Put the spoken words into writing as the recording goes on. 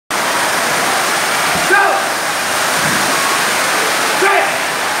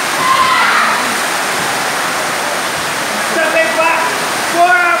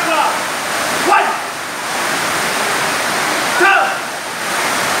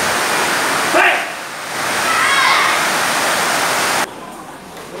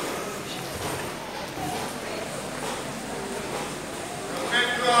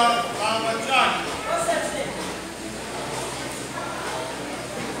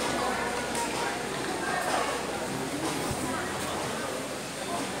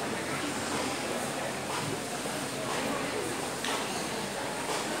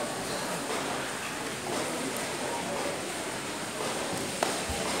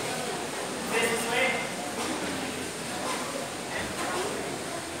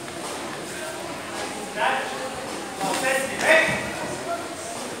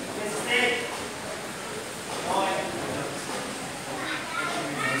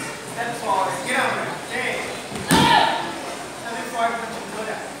step forward, get on it. Okay. Step forward, go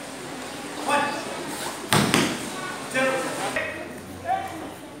down. 1,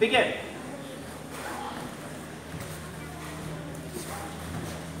 2, begin.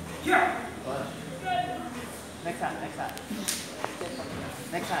 Here. Next hand, next hand.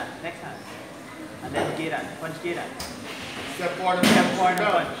 Next hand, next hand. And then Giran, punch Giran. Step forward and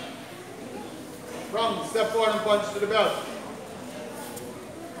punch. Wrong, step forward and punch to the belt.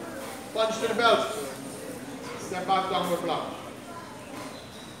 Punch to the belt. Step back, downward block.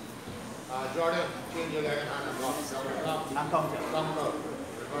 Jordan, change your leg and hand and block. Downward block. And counter. Counter.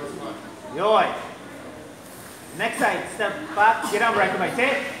 Reverse punch. Yoi. Next side, step back, Giran right to my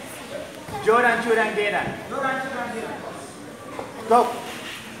tape. Jordan, Jordan, Giran. Jordan, Jordan, Giran. Go.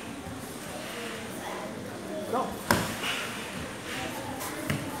 Go.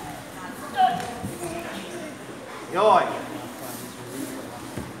 Yoi.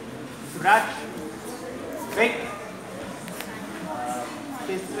 Scratch. Wait.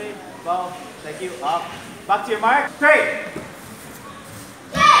 This way. Bow. Thank you. Up. Back to your mark. Straight.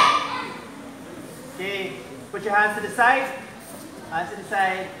 Okay. Put your hands to the side. Hands to the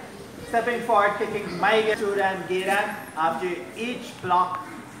side. Stepping forward, kicking Maiga, Churan, Giran. After each block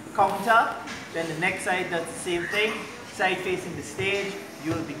counter, then the next side does the same thing. Side facing the stage,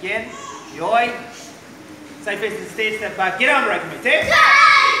 you will begin. Yoi. Side facing the stage, step back, get on right, mate.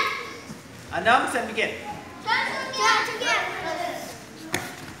 And then begin.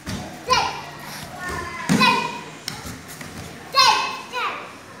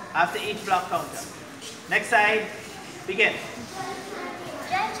 After each block counter. Next side, begin.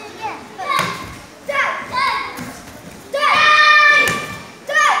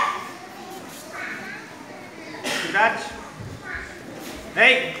 Scratch.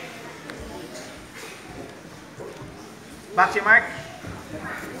 Hey. Back to your mark.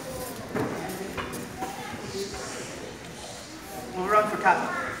 Move around for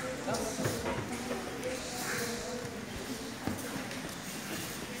tap.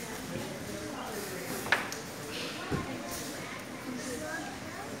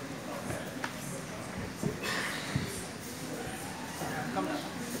 Come down.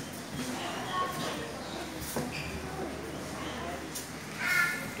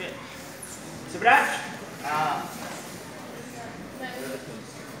 Good. Subratch.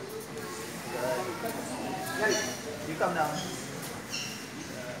 You come down.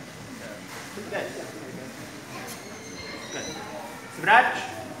 Good. Good. Subratch.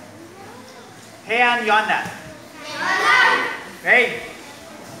 Hand yonder. Hey.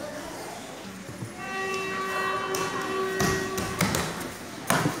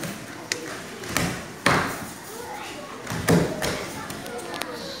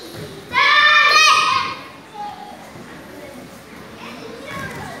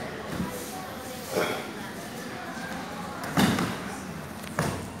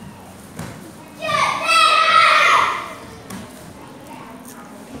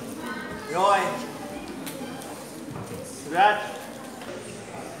 Roy. Scratch.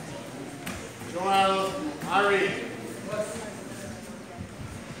 Joel, Ari.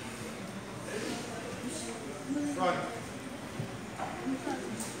 Front.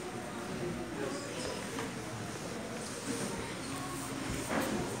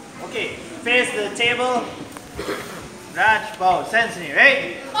 Okay, face the table. Scratch, bow, sensory,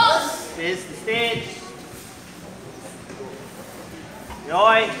 right? Face the stage.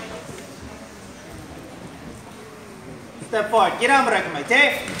 Roy. Step forward. Get on break my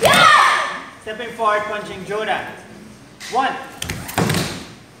tape. Stepping forward, punching Jordan. 1,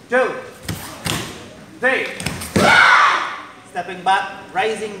 2, 3. Stepping back,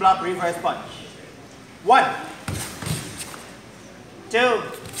 rising block, reverse punch. 1, 2,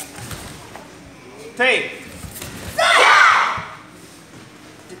 3.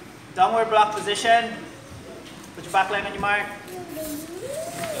 Downward block position. Put your back leg on your mark.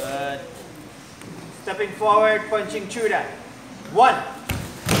 Good. Stepping forward, punching through that. 1,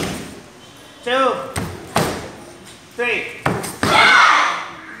 2, 3.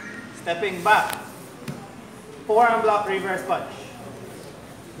 Stepping back. Forearm block, reverse punch.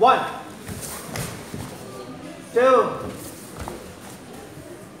 1, 2,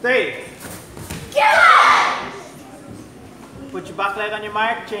 3. Put your back leg on your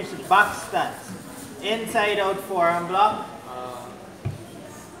mark, change to back stance. Inside out forearm block.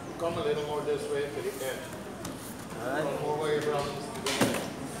 Come a little more this way to the edge. Come away from the edge.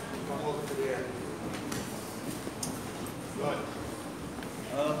 Come over to the edge. Good.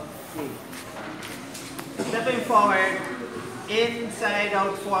 Okay. Stepping forward, inside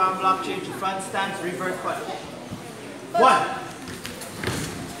out forearm block, change to front stance, reverse punch. 1,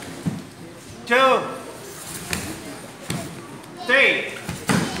 2, 3.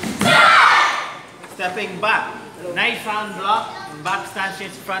 Stepping back. Knife hand block. Back stance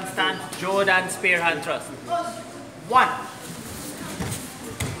change front stance. Jordan spear hand thrust. 1,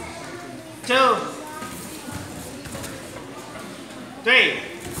 2, 3.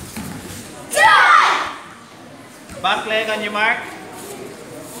 Back leg on your mark.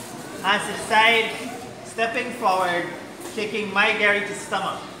 Hands to the side. Stepping forward. Kicking my Gary to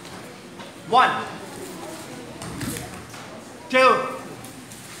stomach. 1, 2,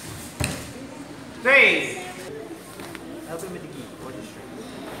 3. Help him with the gi. Watch the string.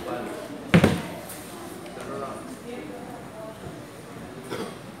 1. Turn around. Go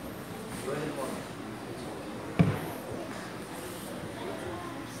ahead and walk.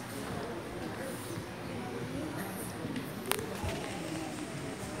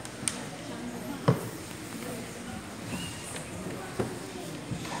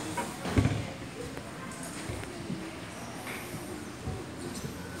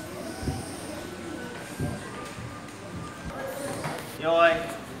 Rồi.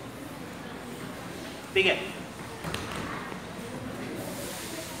 Begin.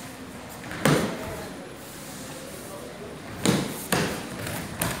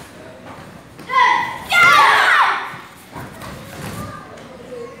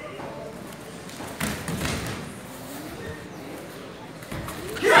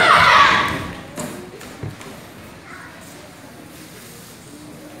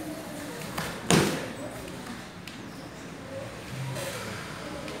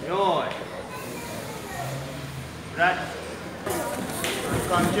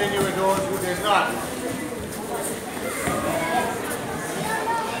 Continue with those who did not.